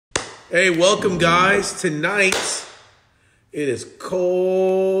Hey, welcome guys. Tonight, it is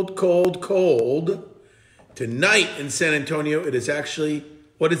cold, cold, cold. Tonight in San Antonio, it is actually,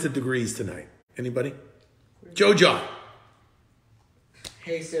 what is the degrees tonight? Anybody? Joe John.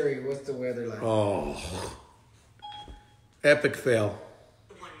 Hey Siri, what's the weather like? Oh, epic fail.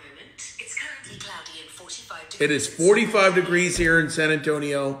 1 moment. It's currently cloudy and 45 degrees. It is 45 degrees here in San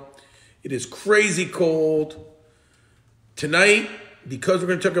Antonio. It is crazy cold. Tonight, because we're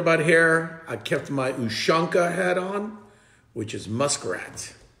going to talk about hair, I kept my Ushanka hat on, which is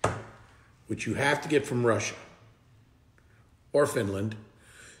muskrat, which you have to get from Russia or Finland.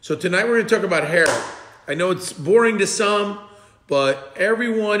 So tonight we're going to talk about hair. I know it's boring to some, but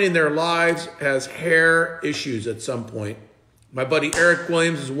everyone in their lives has hair issues at some point. My buddy Eric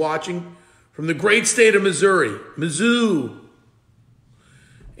Williams is watching from the great state of Missouri, Mizzou.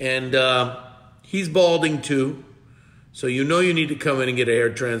 And he's balding too. So you know you need to come in and get a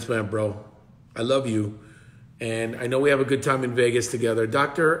hair transplant, bro. I love you. And I know we have a good time in Vegas together.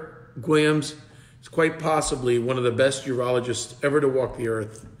 Dr. Williams is quite possibly one of the best urologists ever to walk the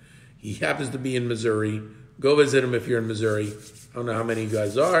earth. He happens to be in Missouri. Go visit him if you're in Missouri. I don't know how many of you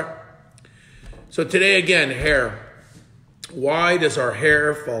guys are. So today, again, hair. Why does our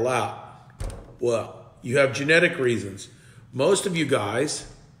hair fall out? Well, you have genetic reasons. Most of you guys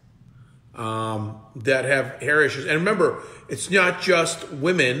that have hair issues. And remember, it's not just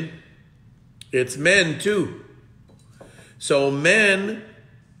women, it's men too. So men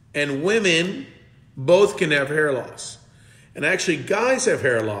and women both can have hair loss. And actually guys have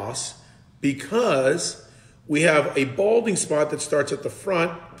hair loss because we have a balding spot that starts at the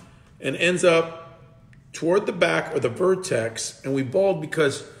front and ends up toward the back or the vertex. And we bald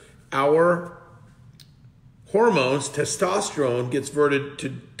because our hormones, testosterone, gets converted to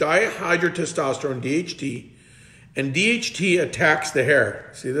dihydrotestosterone, DHT, and DHT attacks the hair.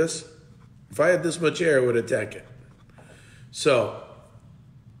 See this? If I had this much hair, it would attack it. So,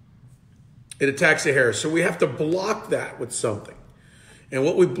 it attacks the hair. So we have to block that with something. And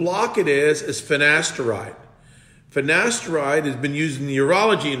what we block it is finasteride. Finasteride has been used in the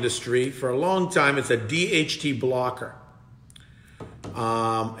urology industry for a long time. It's a DHT blocker.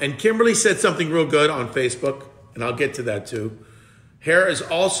 And Kimberly said something real good on Facebook, and I'll get to that too. Hair is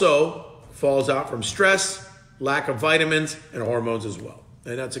also falls out from stress, lack of vitamins, and hormones as well.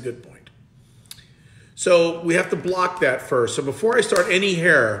 And that's a good point. So we have to block that first. So before I start any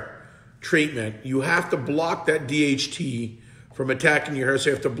hair treatment, you have to block that DHT from attacking your hair. So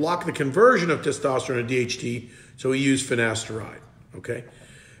you have to block the conversion of testosterone to DHT. So we use finasteride, okay?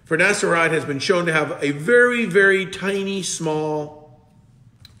 Finasteride has been shown to have a very, very tiny, small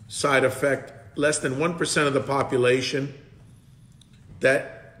side effect, less than 1% of the population,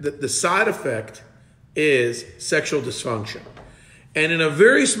 that the side effect is sexual dysfunction. And in a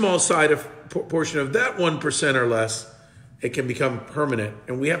very small portion of that 1% or less, it can become permanent.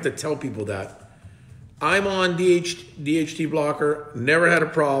 And we have to tell people that. I'm on DHT blocker, never had a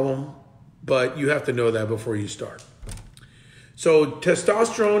problem, but you have to know that before you start. So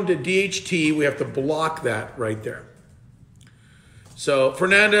testosterone to DHT, we have to block that right there. So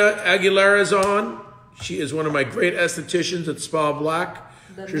Fernanda Aguilera is on. She is one of my great estheticians at Spa Black.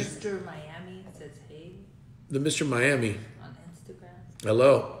 The Mr. Miami says hey. The Mr. Miami. On Instagram.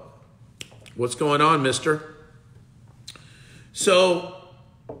 Hello. What's going on, mister? So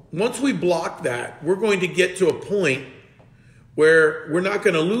once we block that, we're going to get to a point where we're not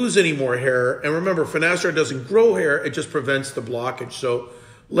going to lose any more hair. And remember, finasteride doesn't grow hair. It just prevents the blockage. So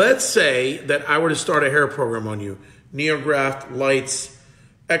let's say that I were to start a hair program on you. Neograft, lights,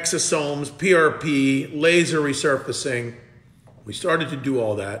 exosomes, PRP, laser resurfacing. We started to do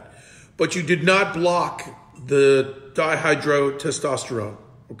all that. But you did not block the dihydrotestosterone,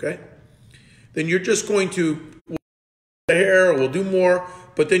 okay? Then you're just going to, the hair will do more,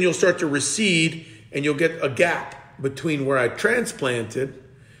 but then you'll start to recede and you'll get a gap between where I transplanted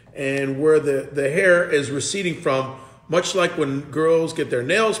and where the hair is receding from, much like when girls get their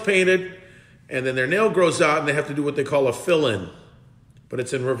nails painted and then their nail grows out and they have to do what they call a fill-in, but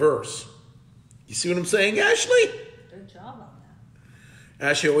it's in reverse. You see what I'm saying, Ashley? Good job on that.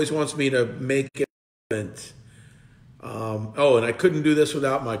 Ashley always wants me to make it. Oh, and I couldn't do this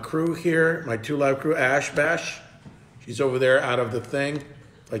without my crew here, my 2 Live crew, Ash Bash. She's over there out of the thing.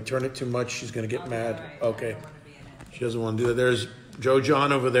 If I turn it too much, she's going to get mad. Right. Okay. She doesn't want to do that. There's Joe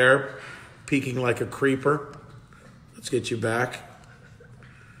John over there, peeking like a creeper. Let's get you back.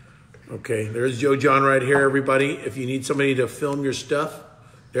 Okay, there's Joe John right here, everybody. If you need somebody to film your stuff,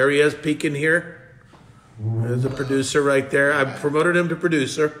 there he is, peeking here. There's the producer right there. I've promoted him to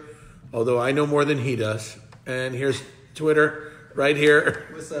producer, although I know more than he does. And here's Twitter, right here.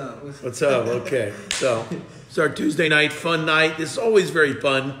 What's up? What's up? Okay, so it's our Tuesday night fun night. This is always very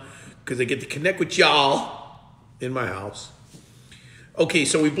fun because I get to connect with y'all in my house. Okay,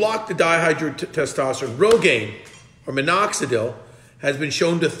 so we blocked the dihydrotestosterone. Rogaine or minoxidil has been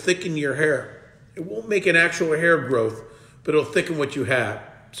shown to thicken your hair. It won't make an actual hair growth, but it'll thicken what you have.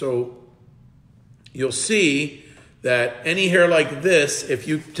 So you'll see that any hair like this, if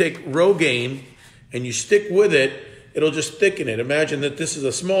you take Rogaine and you stick with it, it'll just thicken it. Imagine that this is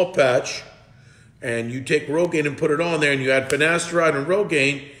a small patch and you take Rogaine and put it on there and you add finasteride and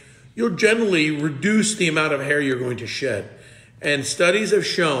Rogaine, you'll generally reduce the amount of hair you're going to shed. And studies have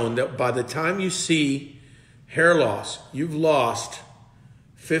shown that by the time you see hair loss, you've lost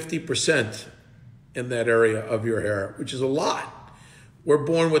 50% in that area of your hair, which is a lot. We're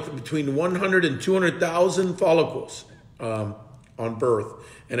born with between 100 and 200,000 follicles on birth.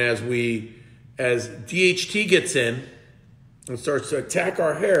 And as DHT gets in and starts to attack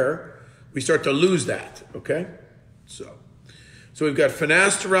our hair, we start to lose that, okay? So we've got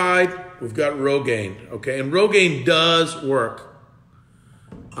finasteride, we've got Rogaine, okay? And Rogaine does work.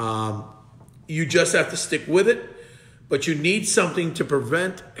 You just have to stick with it, but you need something to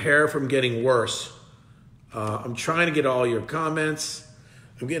prevent hair from getting worse. I'm trying to get all your comments.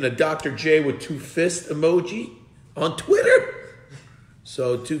 I'm getting a Dr. J with 2 fist emoji on Twitter.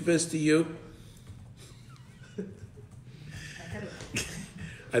 So 2 fists to you.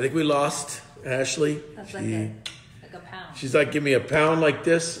 I think we lost Ashley. That's like a pound. She's like, give me a pound like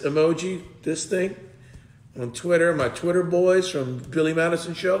this emoji, this thing. On Twitter, my Twitter boys from Billy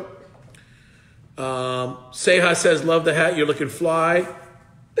Madison Show. Seha says, love the hat, you're looking fly.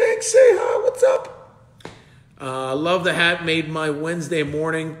 Thanks, Seha, what's up? Love the hat, made my Wednesday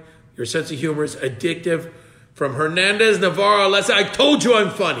morning. Your sense of humor is addictive. From Hernandez Navarro, I told you I'm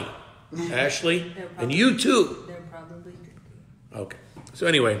funny. Ashley, and you too. They're probably drinking. Okay, so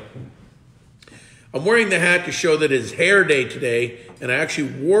anyway, I'm wearing the hat to show that it's hair day today, and I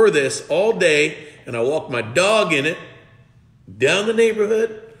actually wore this all day, and I walked my dog in it down the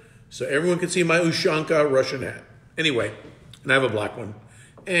neighborhood so everyone can see my Ushanka Russian hat. Anyway, and I have a black one,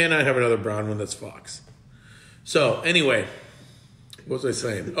 and I have another brown one that's fox. So anyway, what was I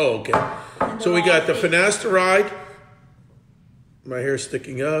saying? Oh, okay. So we got the finasteride. My hair's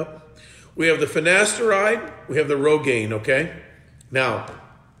sticking up. We have the finasteride. We have the Rogaine, okay? Now,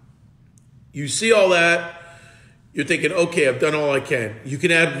 you see all that. You're thinking, okay, I've done all I can. You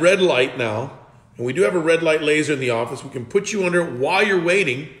can add red light now. And we do have a red light laser in the office. We can put you under it while you're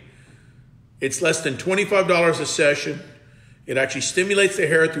waiting. It's less than $25 a session. It actually stimulates the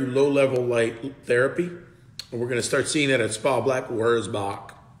hair through low-level light therapy. And we're going to start seeing that at Spa Black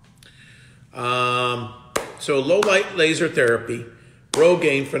Wurzbach. So low-light laser therapy,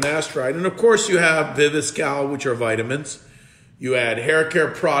 Rogaine, finasteride, and of course you have Viviscal, which are vitamins. You add hair care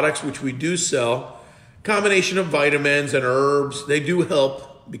products, which we do sell. Combination of vitamins and herbs. They do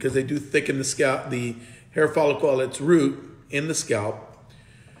help because they do thicken the scalp, the hair follicle at its root in the scalp.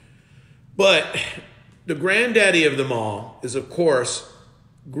 But the granddaddy of them all is, of course,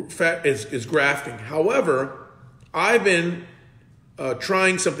 is grafting. However, I've been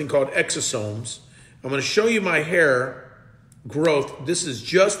trying something called exosomes. I'm going to show you my hair growth. This is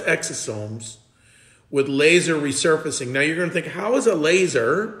just exosomes with laser resurfacing. Now you're going to think, how is a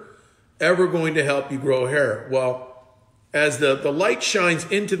laser ever going to help you grow hair? Well, as the light shines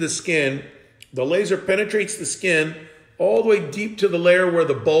into the skin, the laser penetrates the skin all the way deep to the layer where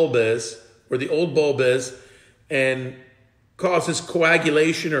the bulb is, where the old bulb is, and causes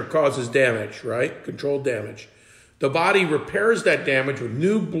coagulation or causes damage, right? Controlled damage. The body repairs that damage with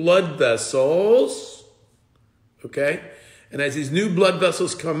new blood vessels, okay? And as these new blood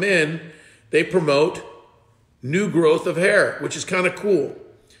vessels come in, they promote new growth of hair, which is kind of cool.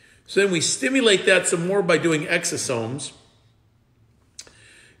 So then we stimulate that some more by doing exosomes.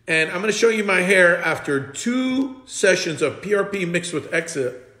 And I'm going to show you my hair after 2 sessions of PRP mixed with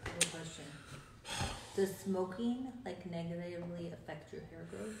Question. Does smoking negatively affect your hair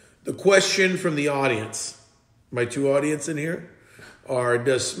growth? The question from the audience, my 2 audience in here, are,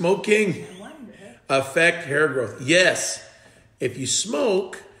 does smoking affect hair growth? Yes. If you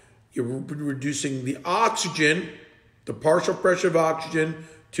smoke, you're reducing the oxygen, the partial pressure of oxygen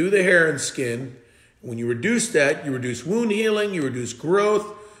to the hair and skin. When you reduce that, you reduce wound healing, you reduce growth,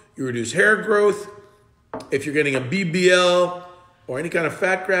 you reduce hair growth. If you're getting a BBL or any kind of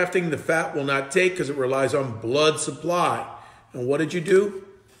fat grafting, the fat will not take because it relies on blood supply. And what did you do?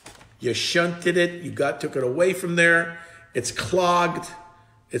 You shunted it, you took it away from there, it's clogged,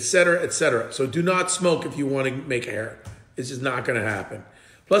 etc., etc. So do not smoke if you want to make hair. It's just not going to happen.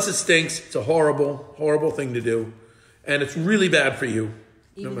 Plus it stinks. It's a horrible, horrible thing to do. And it's really bad for you,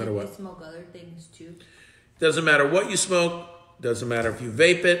 Even no matter if what. you smoke other things too. Doesn't matter what you smoke. Doesn't matter if you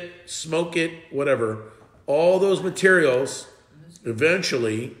vape it, smoke it, whatever. All those materials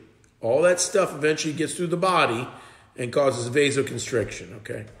eventually, all that stuff eventually gets through the body and causes vasoconstriction,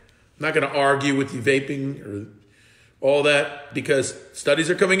 okay? I'm not going to argue with you vaping or all that because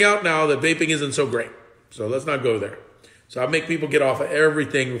studies are coming out now that vaping isn't so great. So let's not go there. So I make people get off of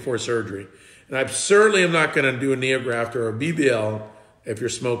everything before surgery. And I certainly am not going to do a neograft or a BBL if you're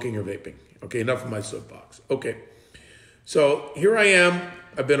smoking or vaping. Okay, enough of my soapbox. Okay, so here I am.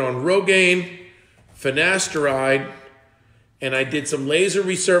 I've been on Rogaine, finasteride, and I did some laser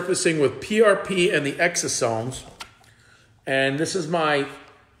resurfacing with PRP and the exosomes. And this is my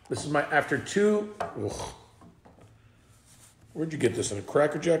after two. Ugh. Where'd you get this, in a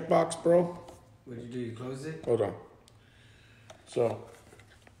Cracker Jack box, bro? What did you do? You close it? Hold on. So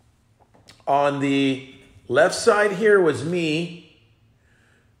on the left side here was me.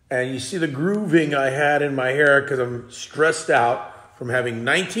 And you see the grooving I had in my hair because I'm stressed out from having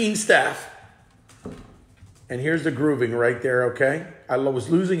 19 staff. And here's the grooving right there, okay? I was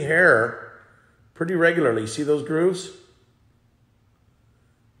losing hair pretty regularly. See those grooves?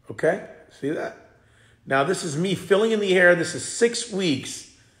 Okay, see that? Now this is me filling in the hair. This is 6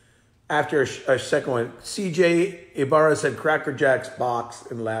 weeks after a second one. CJ Ibarra said Cracker Jack's box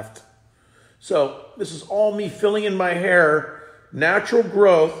and left. So this is all me filling in my hair. Natural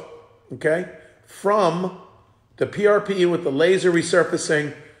growth, okay, from the PRP with the laser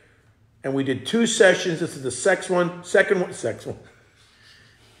resurfacing. And we did 2 sessions. This is the second one.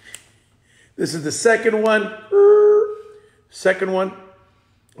 This is the second one. Second one.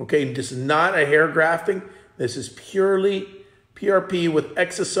 Okay, this is not a hair grafting. This is purely PRP with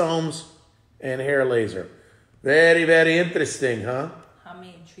exosomes and hair laser. Very, very interesting, huh? How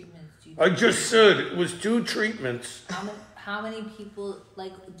many treatments do you I just said it was 2 treatments. How many people,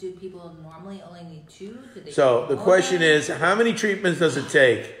 like, do people normally only need 2? Do they So the question is, how many treatments does it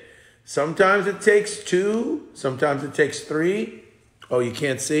take? Sometimes it takes 2. Sometimes it takes 3. Oh, you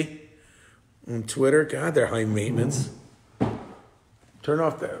can't see? On Twitter? God, they're high maintenance. Turn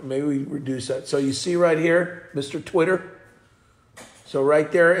off that. Maybe we reduce that. So you see right here, Mr. Twitter? So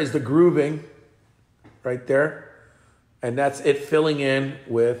right there is the grooving. Right there. And that's it filling in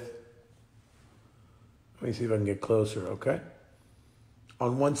with... Let me see if I can get closer, okay?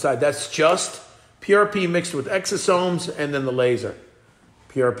 On one side, that's just PRP mixed with exosomes and then the laser.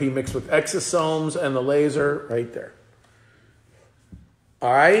 PRP mixed with exosomes and the laser right there.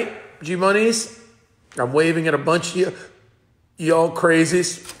 All right, G-Monies? I'm waving at a bunch of y'all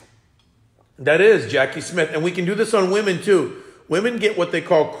crazies. That is Jackie Smith. And we can do this on women too. Women get what they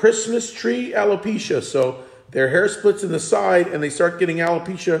call Christmas tree alopecia. So their hair splits in the side and they start getting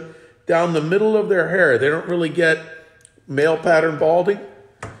alopecia down the middle of their hair. They don't really get male pattern balding.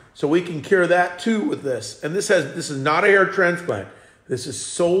 So we can cure that too with this. And this is not a hair transplant. This is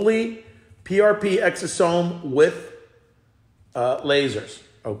solely PRP exosome with lasers.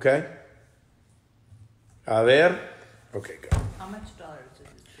 Okay? A ver. Okay, go. How much dollars is it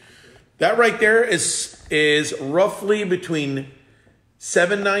typically? That right there is roughly between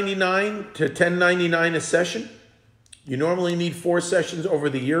 $7.99 to $10.99 a session. You normally need 4 sessions over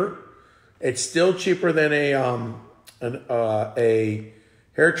the year. It's still cheaper than a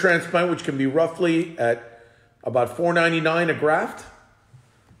hair transplant, which can be roughly at about $4.99 a graft.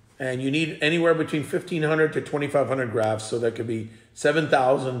 And you need anywhere between 1,500 to 2,500 grafts. So that could be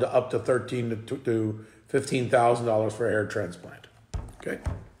 $7,000 to up to $13,000 to $15,000 for a hair transplant. Okay.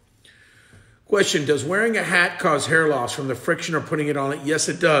 Question, does wearing a hat cause hair loss from the friction or putting it on it? Yes,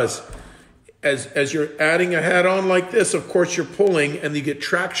 it does. As you're adding a hat on like this, of course you're pulling and you get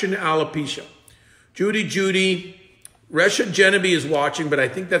traction alopecia. Judy, Resha Jeneby is watching, but I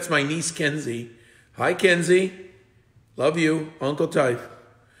think that's my niece Kenzie. Hi Kenzie, love you, Uncle Type.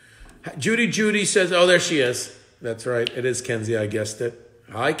 Judy says, oh, there she is. That's right, it is Kenzie, I guessed it.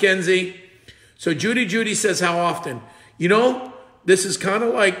 Hi Kenzie. So Judy says, how often? You know, this is kind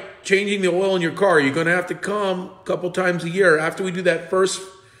of like changing the oil in your car. You're going to have to come a couple times a year. After we do that first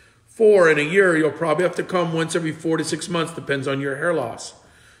 4 in a year, you'll probably have to come once every 4 to 6 months, depends on your hair loss.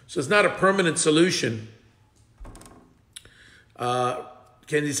 So it's not a permanent solution.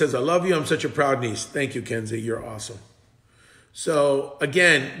 Kenzie says, I love you. I'm such a proud niece. Thank you, Kenzie. You're awesome. So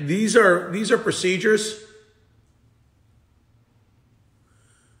again, these are procedures.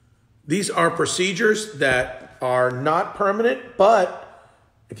 These are procedures that are not permanent, but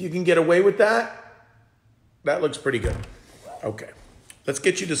if you can get away with that, that looks pretty good. Okay. Let's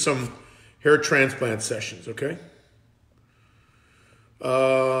get you to some hair transplant sessions, okay?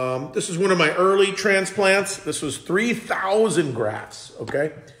 This is one of my early transplants. This was 3,000 grafts,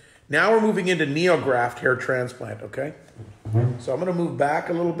 okay? Now we're moving into neograft hair transplant, okay? So I'm going to move back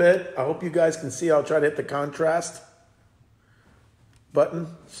a little bit. I hope you guys can see. I'll try to hit the contrast button.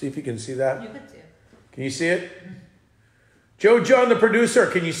 See if you can see that. You could do. Can you see it? Joe John, the producer,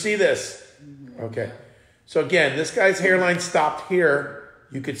 can you see this? Okay. So again, this guy's hairline stopped here.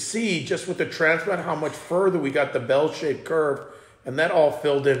 You could see just with the transplant how much further we got the bell-shaped curve, and that all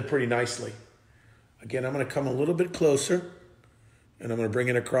filled in pretty nicely. Again, I'm going to come a little bit closer, and I'm going to bring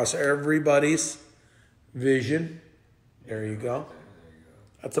it across everybody's vision. There you go.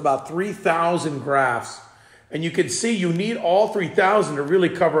 That's about 3,000 grafts. And you can see you need all 3,000 to really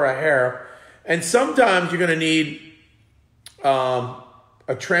cover a hair. And sometimes you're going to need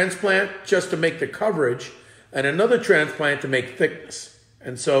a transplant just to make the coverage and another transplant to make thickness.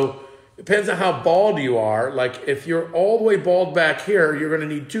 And so it depends on how bald you are. Like if you're all the way bald back here, you're going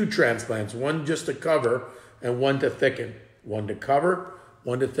to need 2 transplants, one just to cover and one to thicken. One to cover,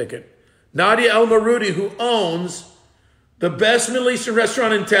 one to thicken. Nadia El Maroudi, who owns the best Middle Eastern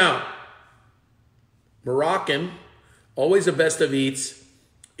restaurant in town, Moroccan, always the best of eats,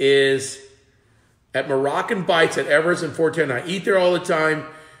 is at Moroccan Bites at Evers and 410. I eat there all the time.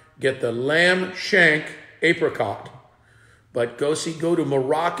 Get the lamb shank apricot. But go to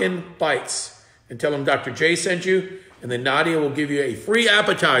Moroccan Bites and tell them Dr. J sent you, and then Nadia will give you a free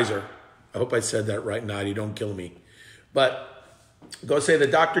appetizer. I hope I said that right, Nadia. Don't kill me. But go say the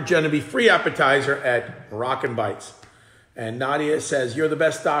Dr. Jeneby free appetizer at Moroccan Bites. And Nadia says, you're the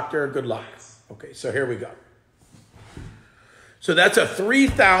best doctor. Good luck. Okay, so here we go. So that's a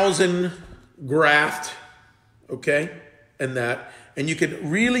 3,000 graft, okay, and that. And you can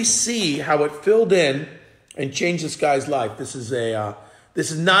really see how it filled in and changed this guy's life. This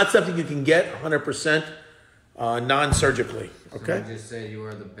is not something you can get 100% non-surgically, okay? Someone just said you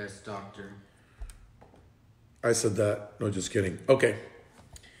are the best doctor. I said that. No, just kidding. Okay.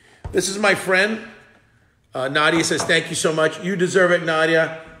 This is my friend. Nadia says, thank you so much. You deserve it,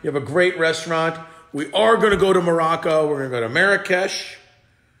 Nadia. You have a great restaurant. We are going to go to Morocco. We're going to go to Marrakesh,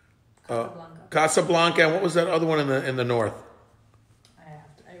 Casablanca, and what was that other one in the north?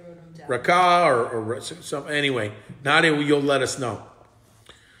 I wrote them down. Raqqa or some. Anyway, Nadia, you'll let us know.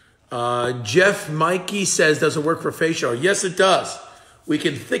 Jeff Mikey says, does it work for facial? Yes, it does. We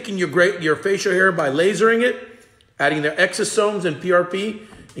can thicken your facial hair by lasering it, adding their exosomes and PRP,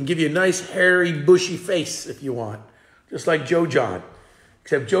 and give you a nice, hairy, bushy face if you want. Just like Joe John.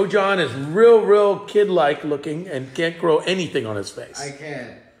 Except Joe John is real kid-like looking and can't grow anything on his face. I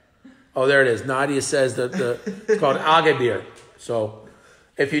can't. Oh, there it is. Nadia says that it's called Agadir. So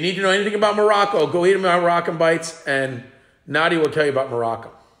if you need to know anything about Morocco, go eat Moroccan Bites, and Nadia will tell you about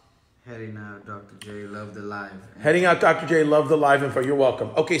Morocco. Heading out, Dr. J, love the live. Heading out, Dr. J, love the live info. You're welcome.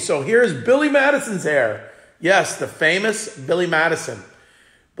 Okay, so here's Billy Madison's hair. Yes, the famous Billy Madison.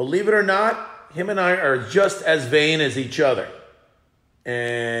 Believe it or not, him and I are just as vain as each other.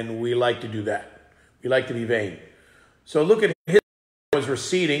 And we like to do that. We like to be vain. So look at his was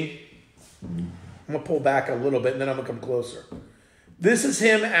receding. I'm going to pull back a little bit and then I'm going to come closer. This is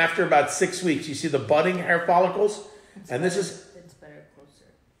him after about 6 weeks. You see the budding hair follicles? It's better closer.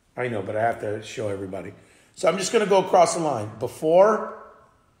 I know, but I have to show everybody. So I'm just going to go across the line. Before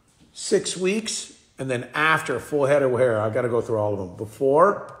 6 weeks and then after full head of hair. I've got to go through all of them.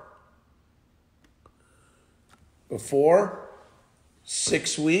 Before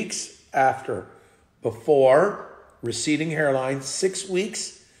 6 weeks, after. Before, receding hairline, 6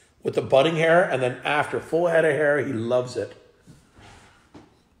 weeks with the budding hair, and then after, full head of hair. He loves it.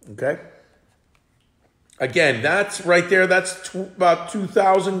 Okay? Again, that's right there. That's about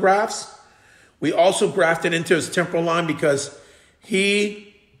 2,000 grafts. We also grafted into his temporal line because he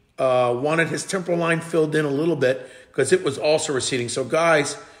wanted his temporal line filled in a little bit because it was also receding. So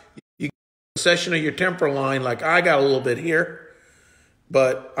guys, you get a section of your temporal line, like I got a little bit here,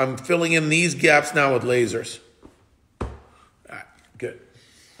 but I'm filling in these gaps now with lasers. All right, good.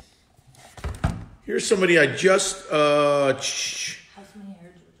 Here's somebody I just, How's my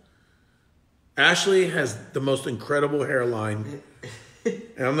hair, Georgia? Ashley has the most incredible hairline.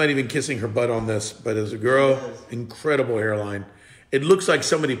 And I'm not even kissing her butt on this, but as a girl, incredible hairline. It looks like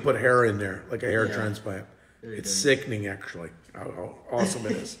somebody put hair in there, like a hair transplant. It's sickening, actually, how awesome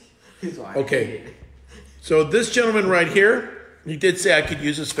it is. Okay, so this gentleman right here, he did say I could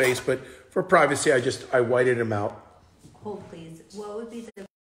use his face, but for privacy, I whited him out. Hold, please. What would be the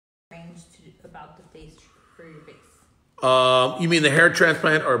range about the face for your face? You mean the hair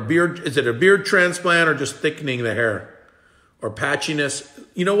transplant or beard? Is it a beard transplant or just thickening the hair? Or patchiness?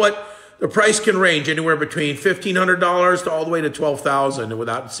 You know what? the price can range anywhere between $1,500 to all the way to $12,000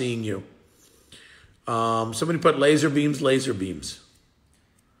 without seeing you. Somebody put laser beams, laser beams.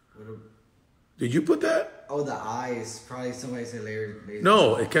 Did you put that? Oh, the eyes. Probably somebody said laser.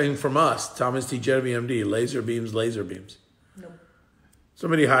 No, it came from us. Thomas T. Jeneby, MD. Laser beams, laser beams. Nope.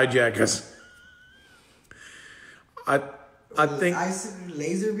 Somebody hijack us. I think I said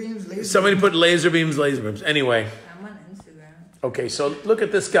laser beams. Laser somebody beams. put laser beams, laser beams. Anyway. I'm on Instagram. Okay, so look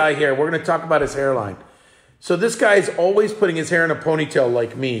at this guy here. We're going to talk about his hairline. So this guy is always putting his hair in a ponytail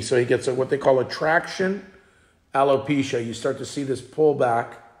like me. So he gets what they call a traction alopecia. You start to see this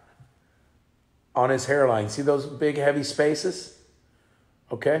pullback on his hairline. See those big heavy spaces?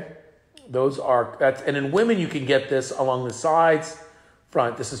 Okay. And in women you can get this along the sides,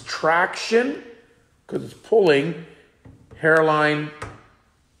 front. This is traction because it's pulling hairline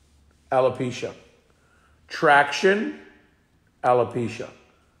alopecia. Traction alopecia.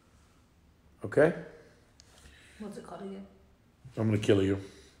 Okay? What's it called again? I'm going to kill you.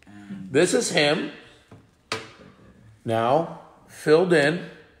 This is him. Now, filled in.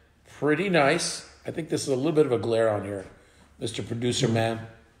 Pretty nice. I think this is a little bit of a glare on here, Mr. Producer Man.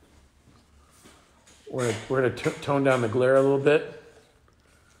 We're going to tone down the glare a little bit.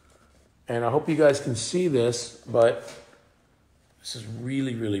 And I hope you guys can see this, but this is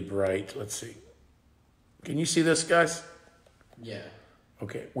really, really bright. Let's see. Can you see this, guys? Yeah.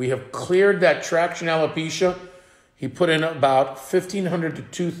 Okay. We have cleared that traction alopecia. He put in about 1,500 to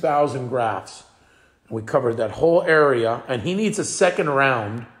 2,000 grafts. And we covered that whole area. And he needs a second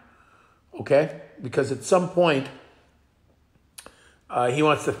round. Okay, because at some point he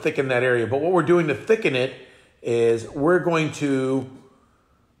wants to thicken that area. But what we're doing to thicken it is we're going to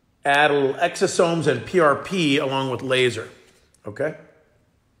add a little exosomes and PRP along with laser. Okay,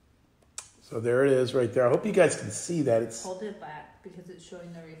 so there it is right there. I hope you guys can see that. It's Hold it back because it's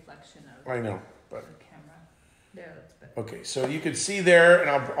showing the reflection of I know, but the camera. There, that's better. okay. So you can see there, and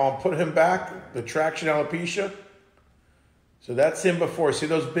I'll put him back. The traction alopecia. So that's him before. See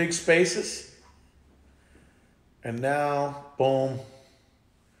those big spaces? And now, boom,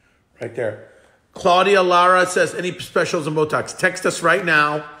 right there. Claudia Lara says, any specials on Botox? Text us right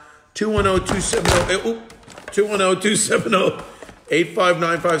now,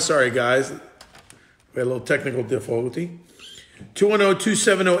 210-270-8595. Sorry, guys. We had a little technical difficulty.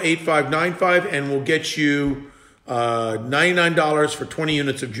 210-270-8595, and we'll get you $99 for 20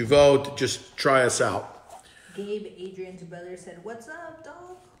 units of Jeuveau to just try us out. Gabe, Adrian's brother, said, "What's up,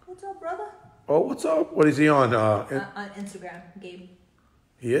 dog? What's up, brother?" Oh, what's up? What is he on? On Instagram, Gabe.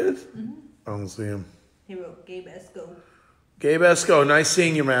 He is? Mm-hmm. I don't see him. He wrote, "Gabe Esco." Gabe Esco, nice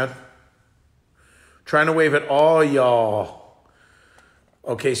seeing you, man. Trying to wave at all y'all.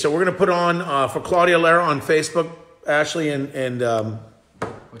 Okay, so we're going to put on, for Claudia Lara on Facebook, Ashley and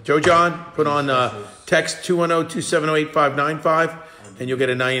Joe John, put on text 210-270-8595, and you'll get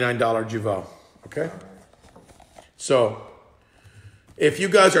a $99 Jeuveau. Okay? So, if you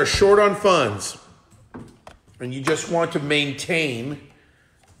guys are short on funds and you just want to maintain,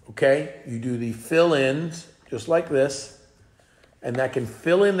 okay, you do the fill-ins just like this, and that can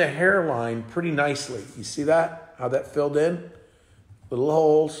fill in the hairline pretty nicely. You see that? How that filled in? Little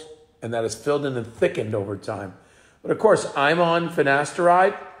holes, and that is filled in and thickened over time. But of course, I'm on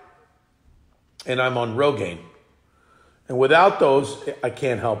finasteride and I'm on Rogaine. And without those, I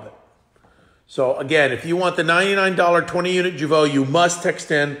can't help it. So again, if you want the $99 20-unit Jeuveau, you must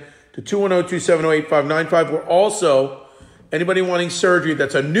text in to 210-270-8595. We're also, anybody wanting surgery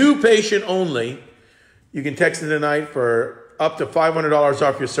that's a new patient only, you can text in tonight for up to $500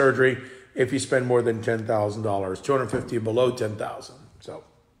 off your surgery if you spend more than $10,000, $250 below $10,000. So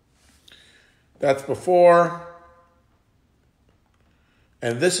that's before.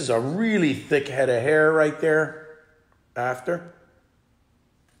 And this is a really thick head of hair right there after.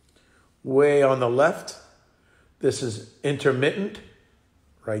 Way on the left. This is intermittent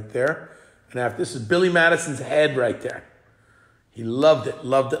right there. And after, this is Billy Madison's head right there. He loved it,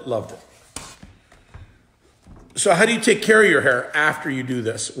 loved it, loved it. So how do you take care of your hair after you do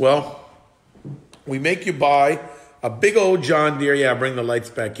this? Well, we make you buy a big old John Deere. Yeah, bring the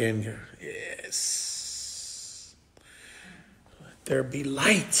lights back in here. Yes. Let there be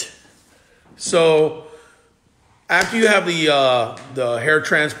light. So after you have the hair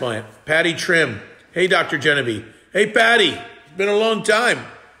transplant, Patty Trim. Hey, Dr. Jeneby. Hey, Patty. It's been a long time.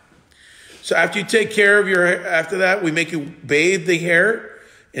 So after you take care of your hair, after that, we make you bathe the hair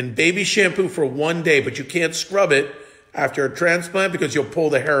in baby shampoo for 1 day, but you can't scrub it after a transplant because you'll pull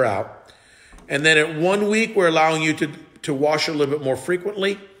the hair out. And then at 1 week, we're allowing you to wash it a little bit more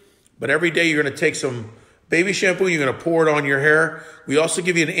frequently. But every day, you're going to take some Baby shampoo, you're going to pour it on your hair. We also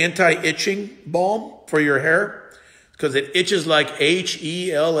give you an anti-itching balm for your hair because it itches like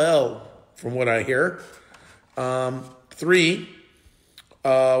H-E-L-L, from what I hear. 3,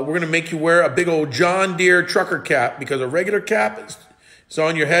 we're going to make you wear a big old John Deere trucker cap because a regular cap is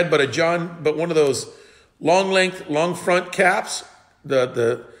on your head, but one of those long front caps,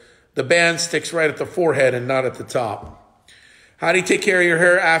 the band sticks right at the forehead and not at the top. How do you take care of your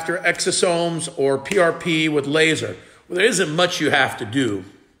hair after exosomes or PRP with laser? Well, there isn't much you have to do.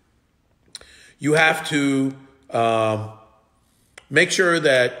 You have to make sure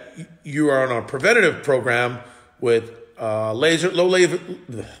that you are on a preventative program with low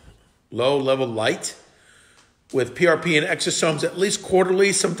level light with PRP and exosomes at least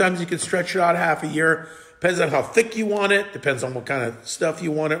quarterly. Sometimes you can stretch it out half a year. Depends on how thick you want it. Depends on what kind of stuff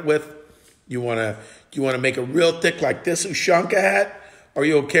you want it with. Do you want to make it real thick like this Ushanka hat? Or are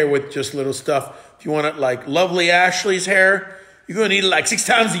you okay with just little stuff? If you want it like lovely Ashley's hair, you're going to need it like 6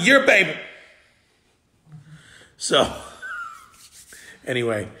 times a year, baby. So,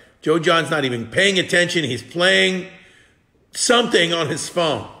 anyway, Joe John's not even paying attention. He's playing something on his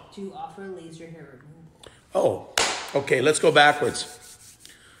phone. Do you offer laser hair removal? Oh, okay, let's go backwards.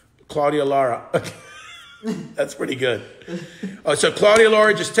 Claudia Lara. That's pretty good. So Claudia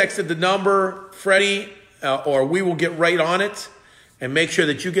Laura just texted the number, Freddie, or we will get right on it and make sure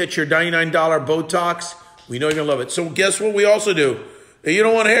that you get your $99 Botox. We know you're going to love it. So guess what we also do? If you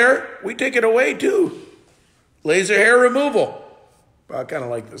don't want hair, we take it away too. Laser hair removal. I kind of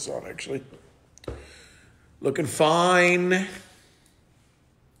like this one, actually. Looking fine.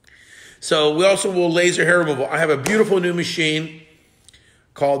 So we also will laser hair removal. I have a beautiful new machine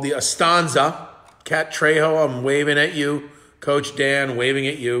called the Astanza. Cat Trejo, I'm waving at you. Coach Dan, waving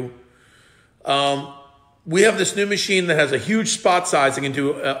at you. We have this new machine that has a huge spot size. It can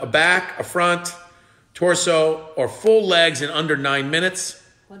do a back, a front, torso, or full legs in under 9 minutes.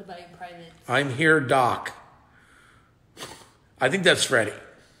 What about your private? I'm here, Doc. I think that's Freddie.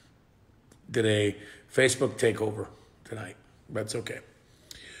 Did a Facebook takeover tonight. That's okay.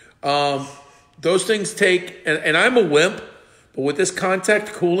 Those things take, and I'm a wimp, but with this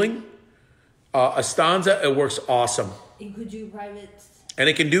contact cooling, Astanza, it works awesome. It could do privates. And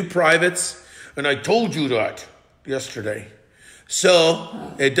it can do privates. And I told you that yesterday.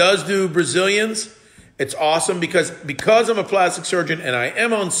 So it does do Brazilians. It's awesome because I'm a plastic surgeon and I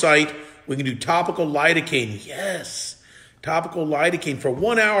am on site. We can do topical lidocaine. Yes. Topical lidocaine for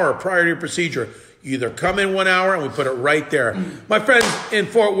 1 hour prior to your procedure. You either come in 1 hour and we put it right there. My friends in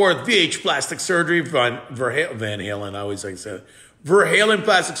Fort Worth, VH Plastic Surgery, Van Halen, I always like to say it. Verhalen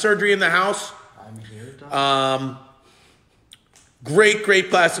Plastic Surgery in the house. I'm here, Doc.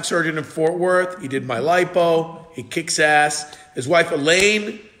 Great plastic surgeon in Fort Worth. He did my lipo. He kicks ass. His wife,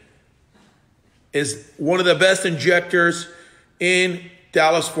 Elaine, is one of the best injectors in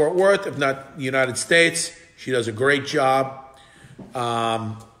Dallas, Fort Worth, if not the United States. She does a great job.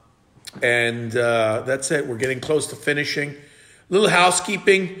 That's it. We're getting close to finishing. Little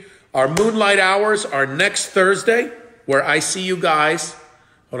housekeeping. Our moonlight hours are next Thursday, where I see you guys.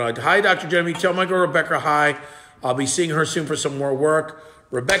 Hold on. Hi, Dr. Jeneby. Tell my girl Rebecca hi. I'll be seeing her soon for some more work.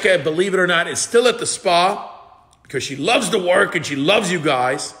 Rebecca, believe it or not, is still at the spa because she loves the work and she loves you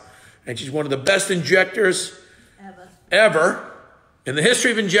guys. And she's one of the best injectors ever in the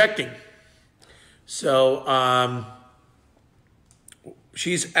history of injecting. So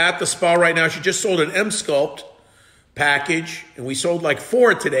she's at the spa right now. She just sold an M-Sculpt package, and we sold like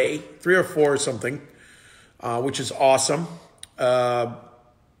 4 today, 3 or 4 or something, which is awesome.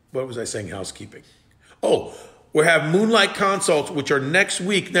 What was I saying? Housekeeping. Oh, we have Moonlight Consults, which are next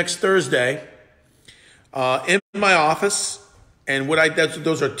week, next Thursday, in my office. And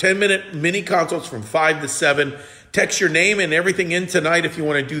those are 10-minute mini consults from 5 to 7. Text your name and everything in tonight if you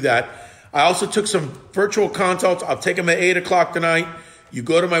want to do that. I also took some virtual consults. I'll take them at 8 o'clock tonight. You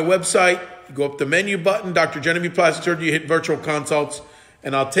go to my website, you go up the menu button, Dr. Jeneby Plastic Surgery, you hit virtual consults,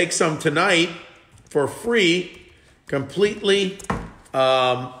 and I'll take some tonight for free, completely.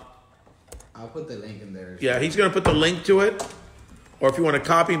 I'll put the link in there. Yeah, he's going to put the link to it. Or if you want to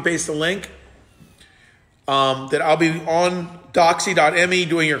copy and paste the link, that I'll be on doxy.me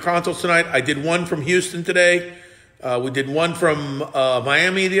doing your consults tonight. I did one from Houston today. We did one from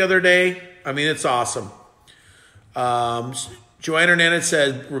Miami the other day. I mean, it's awesome. Joanne Hernandez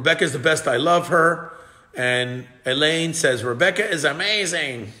said, Rebecca's the best. I love her. And Elaine says, Rebecca is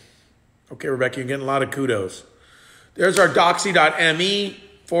amazing. Okay, Rebecca, you're getting a lot of kudos. There's our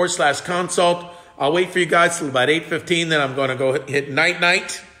doxy.me/consult. I'll wait for you guys till about 8:15. Then I'm going to go hit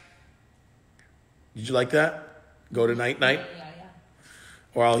night. Did you like that? Go to night. Yeah.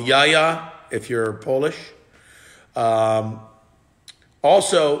 Or I'll yaya if you're Polish. Also,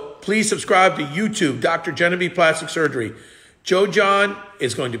 please subscribe to YouTube, Dr. Jeneby Plastic Surgery. Joe John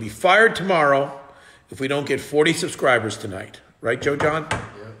is going to be fired tomorrow if we don't get 40 subscribers tonight. Right, Joe John?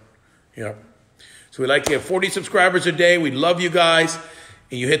 Yep. So we like to have 40 subscribers a day. We love you guys.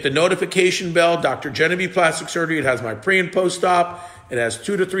 And you hit the notification bell, Dr. Jeneby Plastic Surgery. It has my pre and post-op. It has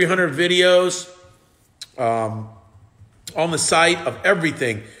 200 to 300 videos on the site of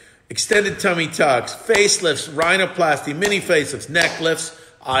everything. Extended tummy tucks, facelifts, rhinoplasty, mini facelifts, neck lifts,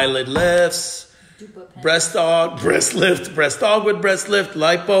 eyelid lifts, breast dog, breast lift, breast dog with breast lift,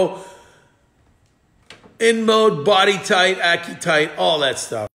 lipo, in mode, body tight, AccuTight, all that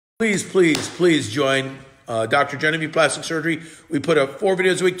stuff. Please, please, please join Dr. Jeneby Plastic Surgery. We put up 4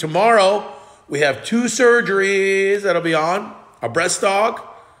 videos a week. Tomorrow, we have 2 surgeries that'll be on. A breast dog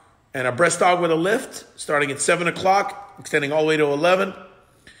and a breast dog with a lift starting at 7 o'clock, extending all the way to 11.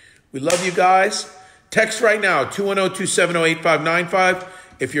 We love you guys. Text right now, 210-270-8595.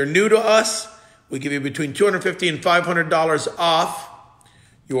 If you're new to us, we give you between $250 and $500 off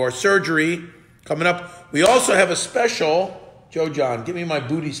your surgery coming up. We also have a special. Joe John, give me my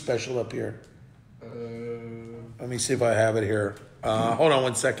booty special up here. Let me see if I have it here. Hold on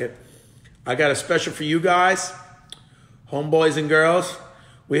one second. I got a special for you guys, homeboys and girls.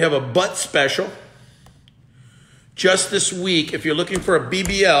 We have a butt special. Just this week, if you're looking for a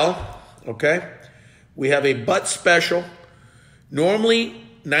BBL, okay, we have a butt special. Normally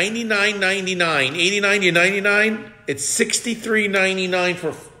 $99.99, $89 to $99. It's $63.99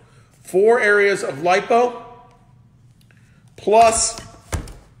 for 4 areas of lipo plus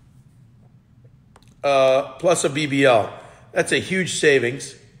a BBL. That's a huge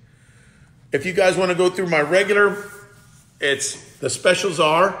savings. If you guys want to go through my regular, the specials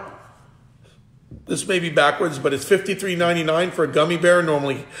are. This may be backwards, but it's $53.99 for a gummy bear,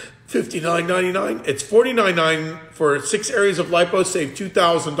 normally $59.99. It's $49.99 for 6 areas of lipo, save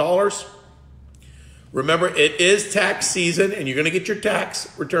 $2,000. Remember, it is tax season, and you're going to get your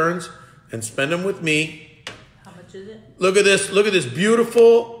tax returns and spend them with me. How much is it? Look at this. Look at this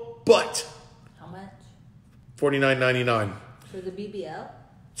beautiful butt. How much? $49.99. For the BBL?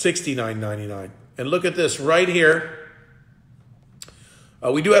 $69.99. And look at this right here.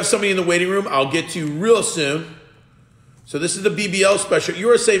 We do have somebody in the waiting room I'll get to real soon. So this is the BBL special.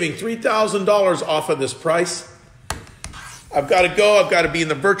 You are saving $3,000 off of this price. I've got to go. I've got to be in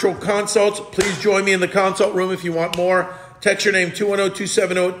the virtual consults. Please join me in the consult room if you want more. Text your name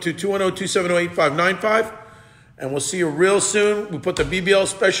 210-270-8595. And we'll see you real soon. We put the BBL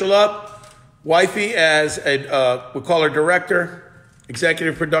special up. Wifey as we call her director.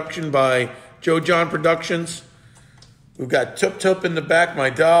 Executive production by Joe John Productions. We've got Tup Tup in the back, my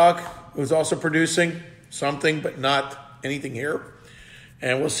dog, who's also producing something, but not anything here.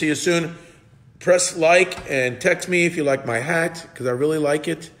 And we'll see you soon. Press like and text me if you like my hat, because I really like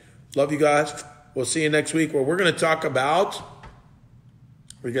it. Love you guys. We'll see you next week, where we're going to talk about,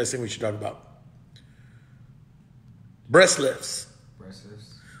 what do you guys think we should talk about? Breast lifts. Breast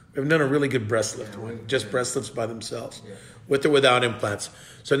lifts. We haven't done a really good breast lift one. Just breast lifts by themselves, with or without implants.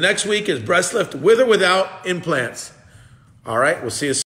 So next week is breast lift with or without implants. All right, we'll see you soon.